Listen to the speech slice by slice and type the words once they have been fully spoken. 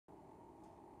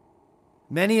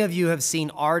Many of you have seen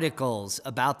articles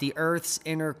about the Earth's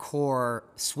inner core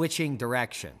switching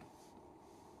direction.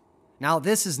 Now,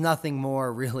 this is nothing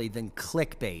more really than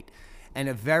clickbait and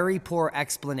a very poor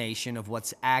explanation of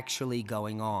what's actually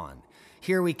going on.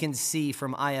 Here we can see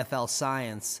from IFL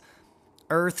Science,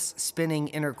 Earth's spinning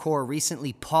inner core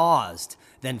recently paused,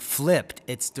 then flipped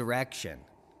its direction.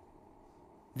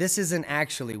 This isn't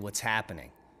actually what's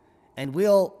happening, and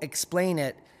we'll explain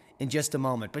it in just a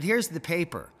moment. But here's the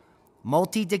paper,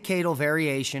 Multi-Decadal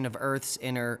Variation of Earth's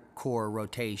Inner Core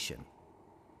Rotation.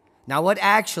 Now, what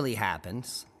actually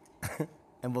happens,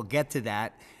 and we'll get to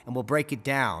that, and we'll break it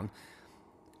down,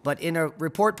 but in a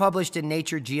report published in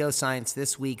Nature Geoscience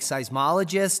this week,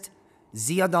 seismologist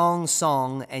Xiaodong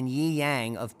Song and Yi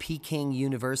Yang of Peking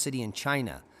University in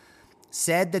China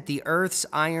said that the Earth's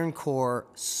iron core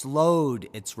slowed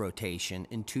its rotation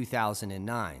in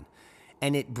 2009,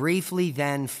 and it briefly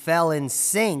then fell in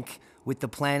sync with the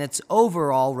planet's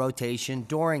overall rotation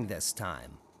during this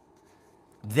time.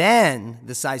 Then,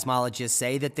 the seismologists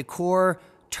say that the core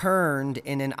turned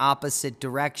in an opposite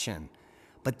direction.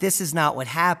 But this is not what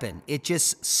happened. It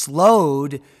just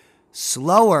slowed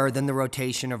slower than the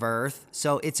rotation of Earth,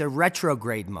 so it's a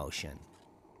retrograde motion.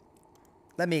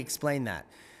 Let me explain that.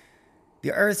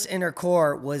 The Earth's inner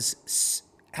core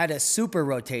had a super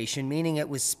rotation, meaning it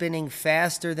was spinning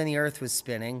faster than the Earth was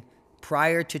spinning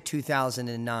prior to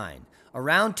 2009.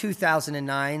 Around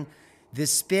 2009, the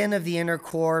spin of the inner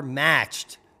core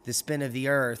matched the spin of the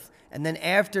Earth, and then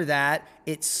after that,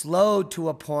 it slowed to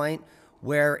a point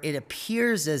where it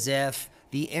appears as if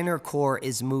the inner core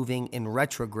is moving in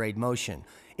retrograde motion.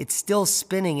 It's still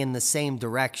spinning in the same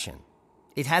direction.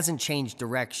 It hasn't changed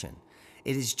direction.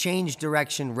 It has changed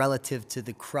direction relative to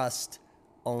the crust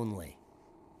only.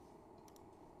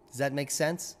 Does that make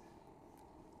sense?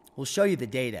 We'll show you the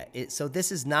data. So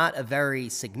this is not a very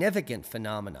significant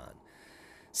phenomenon.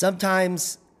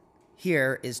 Sometimes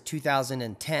here is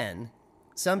 2010.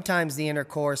 Sometimes the inner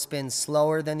core spins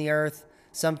slower than the Earth.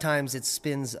 Sometimes it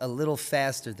spins a little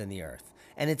faster than the Earth.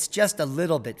 And it's just a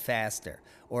little bit faster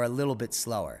or a little bit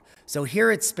slower. So here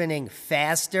it's spinning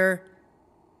faster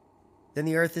than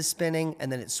the Earth is spinning,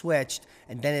 and then it switched,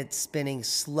 and then it's spinning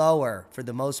slower for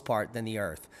the most part than the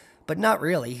Earth. But not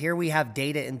really. Here we have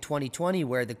data in 2020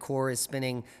 where the core is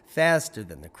spinning faster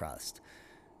than the crust.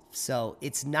 So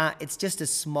it's just a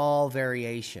small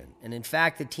variation. And in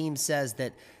fact, the team says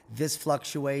that this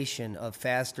fluctuation of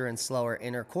faster and slower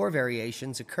inner core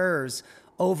variations occurs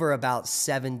over about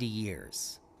 70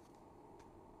 years.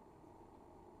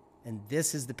 And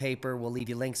this is the paper. We'll leave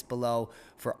you links below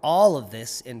for all of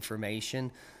this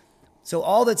information. So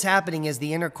all that's happening is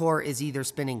the inner core is either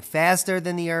spinning faster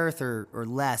than the Earth or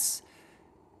less,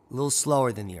 a little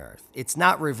slower than the Earth. It's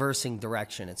not reversing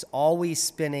direction. It's always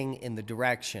spinning in the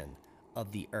direction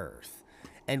of the Earth.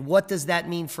 And what does that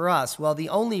mean for us? Well, the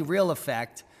only real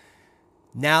effect,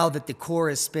 now that the core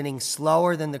is spinning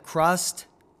slower than the crust,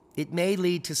 it may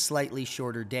lead to slightly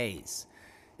shorter days.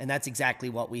 And that's exactly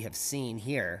what we have seen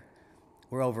here.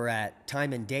 We're over at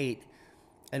time and date,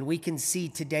 and we can see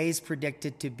today's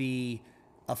predicted to be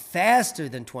a faster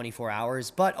than 24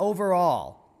 hours, but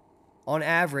overall, on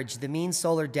average, the mean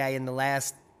solar day in the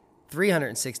last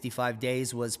 365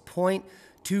 days was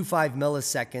 0.25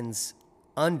 milliseconds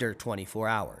under 24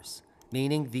 hours,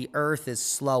 meaning the Earth is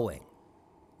slowing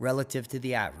relative to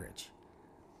the average,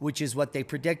 which is what they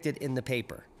predicted in the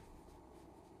paper.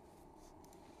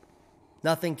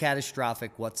 Nothing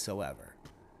catastrophic whatsoever.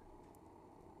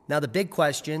 Now, the big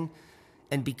question,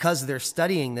 and because they're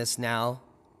studying this now,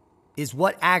 is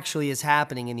what actually is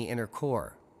happening in the inner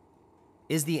core.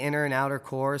 Is the inner and outer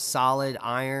core solid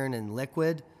iron and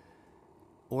liquid,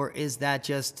 or is that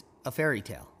just a fairy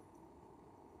tale?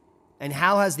 And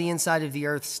how has the inside of the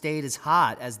Earth stayed as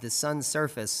hot as the sun's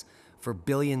surface for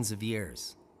billions of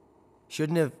years?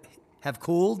 Shouldn't it have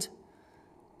cooled?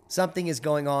 Something is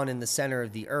going on in the center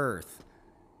of the Earth.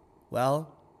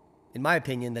 Well, in my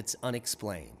opinion, that's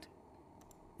unexplained.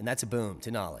 And that's a boom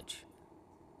to knowledge.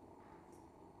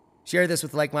 Share this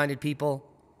with like-minded people.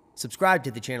 Subscribe to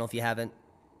the channel if you haven't.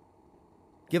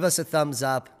 Give us a thumbs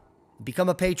up. Become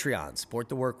a Patreon. Support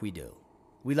the work we do.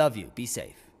 We love you. Be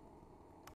safe.